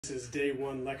This is day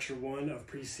one, lecture one of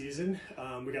preseason.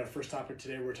 We got our first topic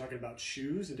today. We're talking about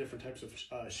shoes and different types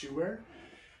of shoe wear.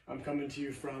 I'm coming to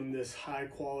you from this high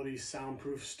quality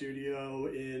soundproof studio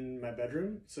in my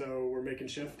bedroom. So we're making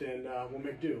shift and we'll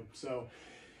make do. So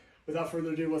without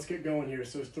further ado, let's get going here.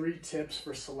 So 3 tips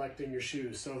for selecting your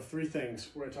shoes. So 3 things.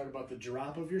 We're gonna talk about the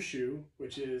drop of your shoe,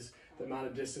 which is the amount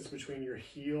of distance between your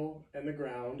heel and the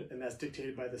ground. And that's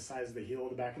dictated by the size of the heel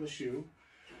of the back of the shoe.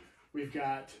 We've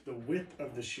got the width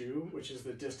of the shoe, which is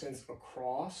the distance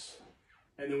across.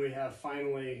 And then we have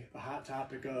finally the hot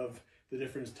topic of the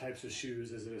different types of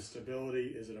shoes. Is it a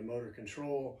stability? Is it a motor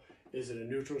control? Is it a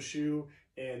neutral shoe?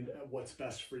 And what's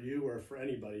best for you or for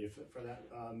anybody for that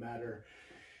matter.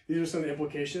 These are some of the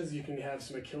implications. You can have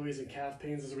some Achilles and calf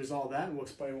pains as a result of that, and we'll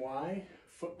explain why.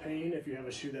 Foot pain if you have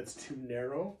a shoe that's too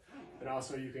narrow. And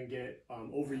also you can get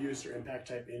overuse or impact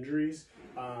type injuries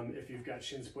if you've got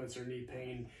shin splints or knee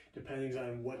pain, depending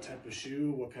on what type of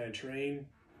shoe, what kind of terrain.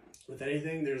 With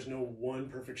anything, there's no one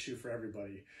perfect shoe for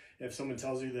everybody. If someone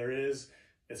tells you there is,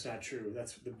 it's not true.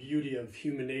 That's the beauty of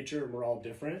human nature, and we're all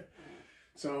different.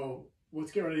 So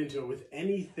let's get right into it. With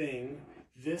anything,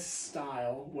 this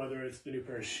style, whether it's the new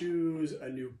pair of shoes, a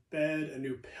new bed, a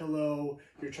new pillow,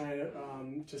 you're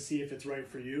trying to see if it's right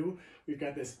for you. We've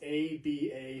got this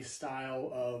ABA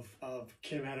style of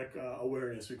kinematic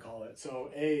awareness, we call it. So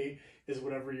A is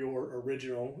whatever your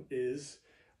original is,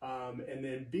 and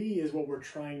then B is what we're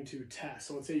trying to test.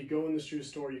 So let's say you go in the shoe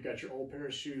store, you've got your old pair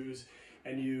of shoes,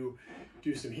 and you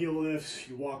do some heel lifts,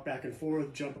 you walk back and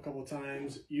forth, jump a couple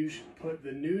times. You should put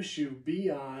the new shoe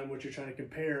B on, what you're trying to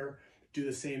compare. Do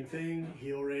the same thing,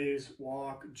 heel raise,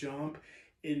 walk, jump.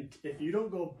 And if you don't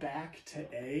go back to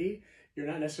A, you're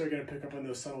not necessarily going to pick up on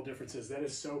those subtle differences. That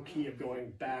is so key of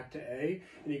going back to A,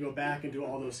 and you go back and do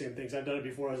all those same things. I've done it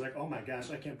before. I was like, oh my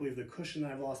gosh, I can't believe the cushion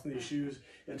that I've lost in these shoes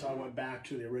until I went back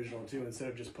to the original too, instead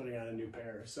of just putting on a new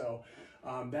pair. So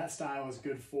that style is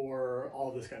good for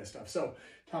all this kind of stuff. So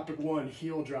topic 1,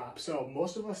 heel drop. So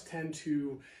most of us tend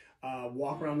to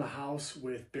walk around the house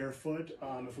with barefoot.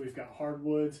 If we've got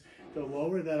hardwoods, the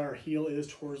lower that our heel is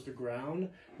towards the ground,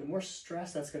 the more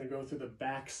stress that's going to go through the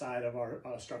back side of our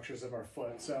structures of our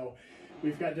foot. So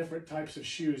we've got different types of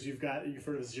shoes. You've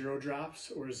heard of zero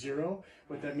drops or zero.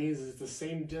 What that means is it's the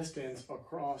same distance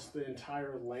across the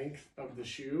entire length of the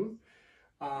shoe.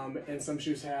 And some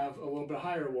shoes have a little bit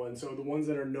higher one. So the ones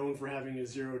that are known for having a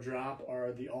zero drop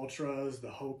are the Ultras, the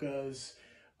Hokas.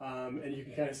 And you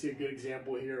can kind of see a good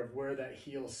example here of where that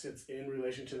heel sits in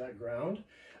relation to that ground.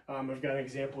 I've got an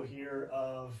example here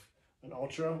of an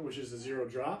Ultra, which is a zero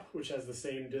drop, which has the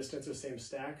same distance, the same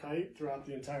stack height throughout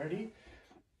the entirety,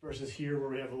 versus here where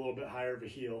we have a little bit higher of a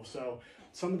heel. So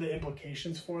some of the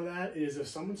implications for that is if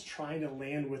someone's trying to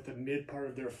land with the mid part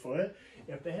of their foot,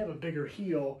 if they have a bigger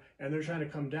heel and they're trying to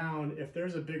come down, if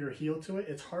there's a bigger heel to it,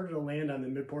 it's harder to land on the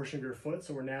mid portion of your foot.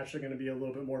 So we're naturally going to be a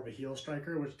little bit more of a heel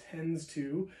striker, which tends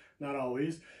to, not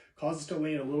always, cause us to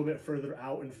land a little bit further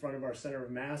out in front of our center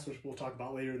of mass, which we'll talk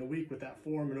about later in the week with that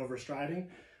form and overstriding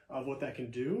of what that can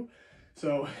do.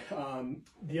 So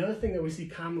the other thing that we see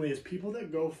commonly is people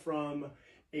that go from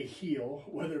a heel,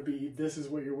 whether it be this is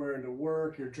what you're wearing to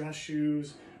work, your dress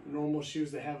shoes, normal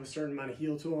shoes that have a certain amount of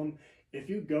heel to them. If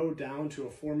you go down to a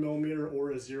 4mm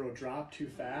or a zero drop too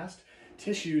fast,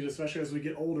 tissues, especially as we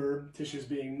get older, tissues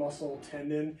being muscle,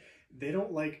 tendon, they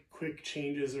don't like quick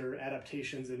changes or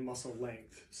adaptations in muscle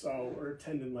length, or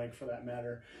tendon length for that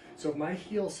matter. So if my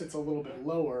heel sits a little bit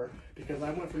lower, because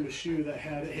I went from a shoe that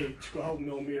had a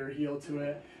 12mm heel to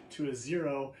it to a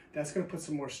zero, that's going to put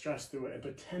some more stress through it and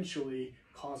potentially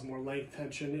cause more length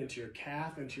tension into your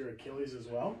calf, into your Achilles as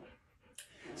well.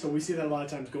 So we see that a lot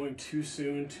of times going too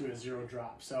soon to a zero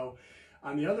drop. So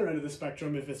on the other end of the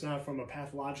spectrum, if it's not from a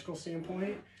pathological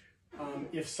standpoint,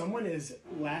 if someone is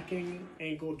lacking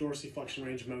ankle dorsiflexion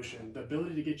range of motion, the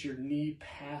ability to get your knee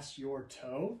past your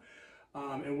toe,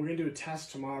 and we're going to do a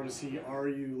test tomorrow to see, are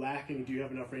you lacking, do you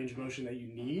have enough range of motion that you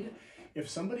need? If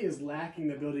somebody is lacking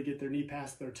the ability to get their knee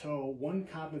past their toe, one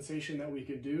compensation that we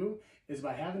can do is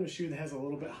by having a shoe that has a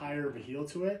little bit higher of a heel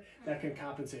to it, that can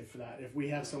compensate for that. If we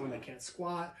have someone that can't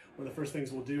squat, one of the first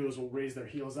things we'll do is we'll raise their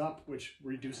heels up, which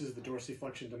reduces the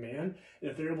dorsiflexion demand. And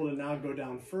if they're able to now go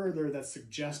down further, that's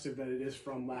suggestive that it is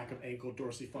from lack of ankle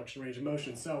dorsiflexion range of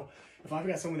motion. So if I've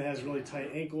got someone that has really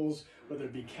tight ankles, whether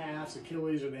it be calves,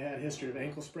 Achilles, or they had a history of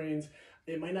ankle sprains,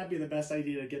 it might not be the best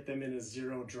idea to get them in a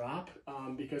zero drop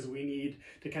because we need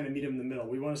to kind of meet them in the middle.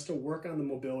 We want to still work on the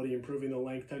mobility, improving the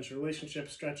length tension relationship,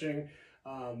 stretching,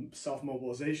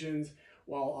 self-mobilizations,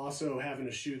 while also having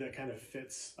a shoe that kind of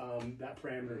fits that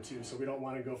parameter too. So we don't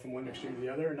want to go from one extreme to the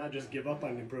other and not just give up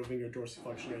on improving your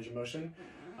dorsiflexion range of motion.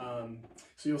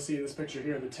 So you'll see in this picture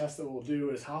here, the test that we'll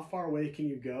do is how far away can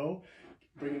you go,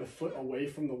 bringing the foot away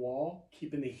from the wall,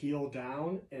 keeping the heel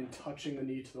down and touching the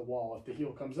knee to the wall. If the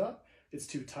heel comes up, it's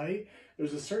too tight.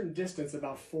 There's a certain distance,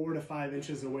 about 4 to 5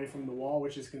 inches away from the wall,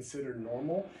 which is considered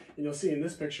normal. And you'll see in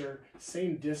this picture,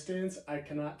 same distance, I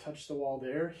cannot touch the wall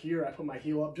there. Here, I put my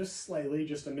heel up just slightly,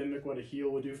 just to mimic what a heel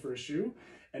would do for a shoe.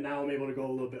 And now I'm able to go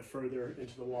a little bit further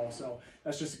into the wall. So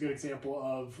that's just a good example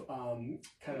of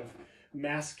kind of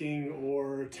masking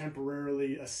or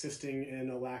temporarily assisting in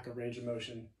a lack of range of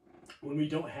motion. When we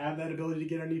don't have that ability to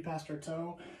get our knee past our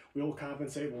toe, we will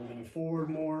compensate, we'll lean forward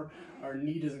more. Our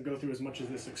knee doesn't go through as much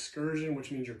of this excursion, which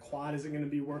means your quad isn't going to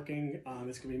be working.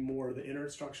 It's going to be more of the inner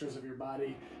structures of your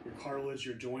body, your cartilage,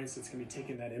 your joints, that's going to be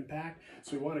taking that impact.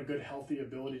 So we want a good, healthy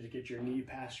ability to get your knee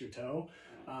past your toe.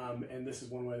 And this is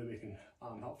one way that we can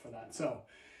help for that. So,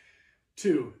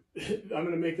 2, I'm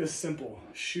going to make this simple.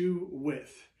 Shoe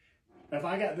width. If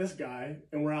I got this guy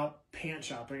and we're out pant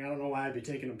shopping, I don't know why I'd be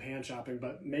taking him pant shopping,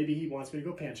 but maybe he wants me to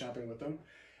go pant shopping with him.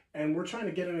 And we're trying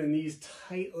to get him in these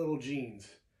tight little jeans.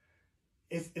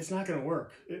 It's not going to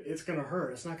work. It's going to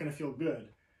hurt. It's not going to feel good.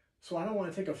 So I don't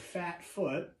want to take a fat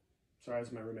foot. Sorry,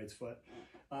 that's my roommate's foot.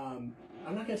 I'm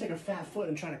not going to take a fat foot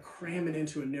and try to cram it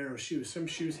into a narrow shoe. Some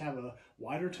shoes have a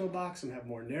wider toe box, some have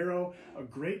more narrow. A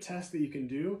great test that you can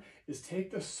do is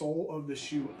take the sole of the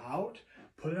shoe out,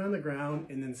 put it on the ground,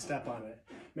 and then step on it.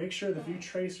 Make sure that if you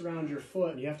trace around your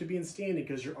foot, and you have to be in standing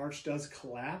because your arch does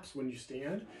collapse when you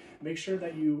stand, make sure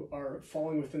that you are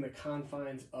falling within the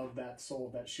confines of that sole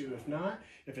of that shoe. If not,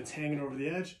 if it's hanging over the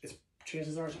edge,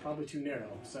 chances are it's probably too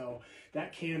narrow. So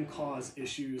that can cause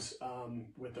issues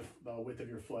with the width of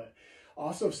your foot.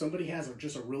 Also, if somebody has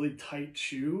just a really tight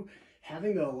shoe,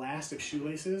 having the elastic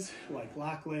shoelaces like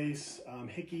lock lace,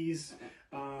 Hickeys,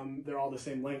 they're all the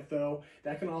same length though.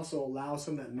 That can also allow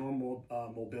some of that normal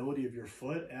mobility of your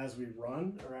foot as we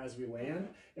run or as we land.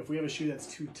 If we have a shoe that's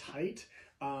too tight,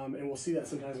 and we'll see that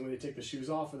sometimes when they take the shoes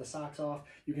off or the socks off,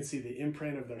 you can see the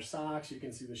imprint of their socks, you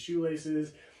can see the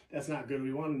shoelaces. That's not good.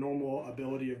 We want a normal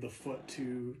ability of the foot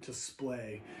to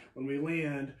splay. When we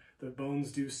land, the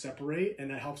bones do separate, and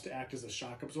that helps to act as a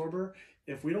shock absorber.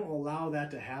 If we don't allow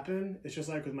that to happen, it's just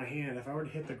like with my hand. If I were to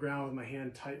hit the ground with my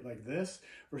hand tight like this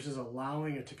versus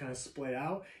allowing it to kind of splay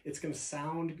out, it's going to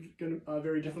sound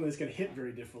very differently. It's going to hit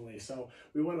very differently. So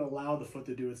we want to allow the foot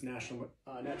to do its natural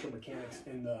mechanics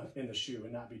in the shoe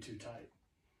and not be too tight.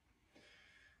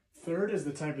 3rd is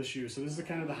the type of shoe. So this is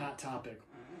kind of the hot topic.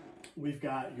 We've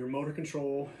got your motor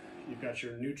control, you've got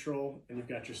your neutral, and you've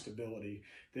got your stability.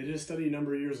 They did a study a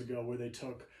number of years ago where they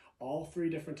took all 3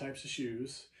 different types of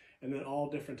shoes and then all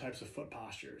different types of foot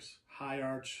postures, high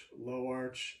arch, low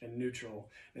arch, and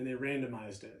neutral, and they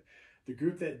randomized it. The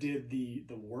group that did the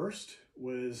worst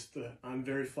was I'm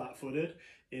very flat-footed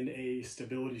in a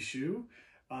stability shoe,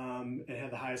 and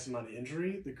had the highest amount of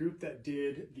injury. The group that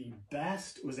did the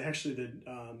best was actually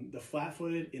the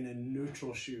flat-footed in a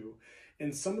neutral shoe.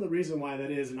 And some of the reason why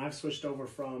that is, and I've switched over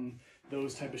from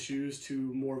those type of shoes to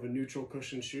more of a neutral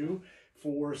cushion shoe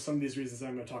for some of these reasons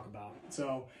I'm going to talk about.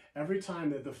 So every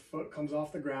time that the foot comes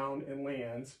off the ground and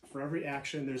lands, for every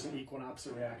action, there's an equal and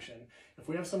opposite reaction. If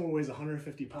we have someone who weighs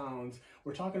 150 pounds,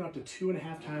 we're talking up to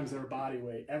 2.5 times their body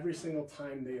weight every single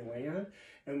time they land.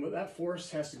 And that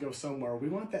force has to go somewhere. We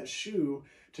want that shoe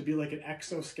to be like an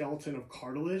exoskeleton of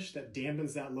cartilage that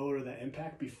dampens that load or that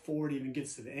impact before it even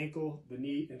gets to the ankle, the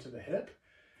knee, and to the hip.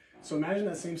 So imagine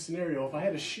that same scenario. If I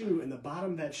had a shoe and the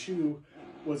bottom of that shoe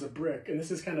was a brick, and this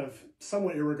is kind of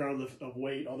somewhat irregardless of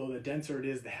weight, although the denser it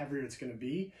is, the heavier it's going to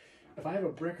be. If I have a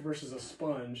brick versus a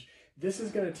sponge, this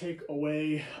is going to take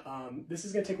away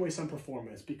some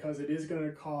performance because it is going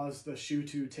to cause the shoe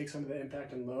to take some of the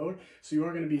impact and load. So you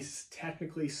are going to be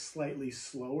technically slightly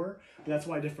slower. But that's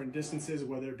why different distances,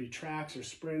 whether it be tracks or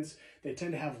sprints, they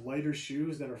tend to have lighter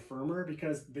shoes that are firmer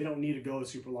because they don't need to go a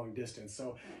super long distance.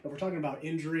 So if we're talking about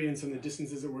injury and some of the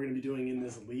distances that we're going to be doing in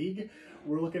this league,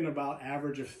 we're looking at about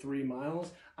average of 3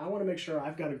 miles. I want to make sure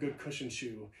I've got a good cushion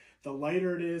shoe. The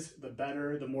lighter it is, the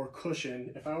better, the more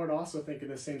cushion. If I were to also think of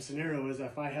the same scenario as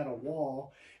if I had a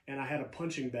wall and I had a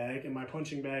punching bag and my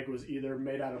punching bag was either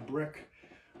made out of brick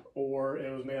or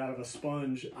it was made out of a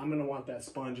sponge, I'm going to want that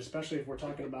sponge, especially if we're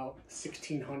talking about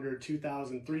 1,600,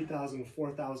 2,000, 3,000,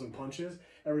 4,000 punches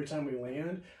every time we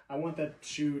land. I want that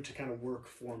shoe to kind of work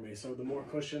for me. So the more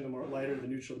cushion, the more lighter, the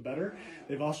neutral, the better.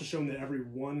 They've also shown that every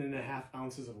 1.5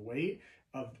 ounces of weight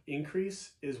of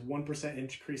increase is 1%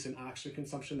 increase in oxygen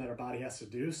consumption that our body has to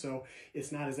do. So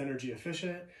it's not as energy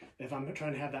efficient. If I'm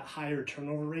trying to have that higher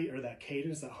turnover rate or that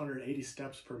cadence, that 180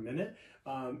 steps per minute,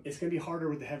 it's going to be harder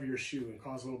with the heavier shoe and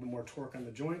cause a little bit more torque on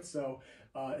the joint. So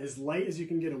as light as you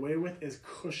can get away with, as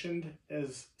cushioned,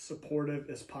 as supportive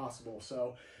as possible.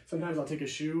 So sometimes I'll take a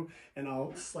shoe and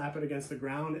I'll slap it against the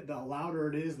ground. The louder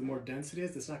it is, the more dense it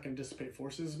is. It's not going to dissipate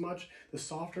forces as much. The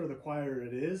softer, the quieter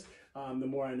it is, the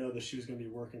more I know the shoe is going to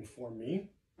be working for me.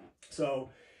 So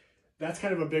that's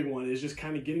kind of a big one, is just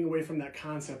kind of getting away from that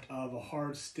concept of a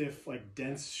hard, stiff, like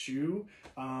dense shoe.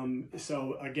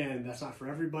 So again, that's not for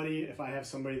everybody. If I have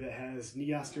somebody that has knee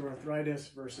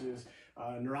osteoarthritis versus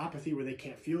neuropathy where they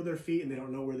can't feel their feet and they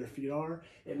don't know where their feet are,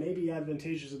 it may be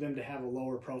advantageous to them to have a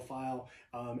lower profile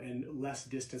and less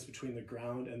distance between the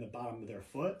ground and the bottom of their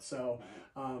foot. So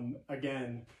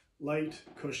again, light,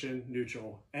 cushion,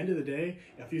 neutral. End of the day,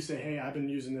 if you say, hey, I've been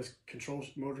using this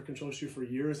motor control shoe for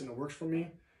years and it works for me,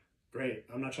 great.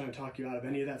 I'm not trying to talk you out of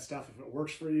any of that stuff. If it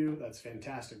works for you, that's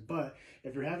fantastic. But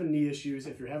if you're having knee issues,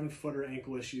 if you're having foot or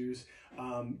ankle issues,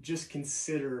 just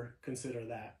consider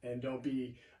that, and don't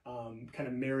be kind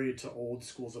of married to old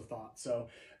schools of thought. So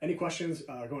any questions,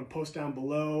 go and post down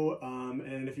below.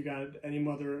 And if you got any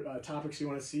other topics you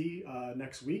want to see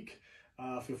next week,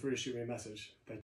 feel free to shoot me a message. Thank you.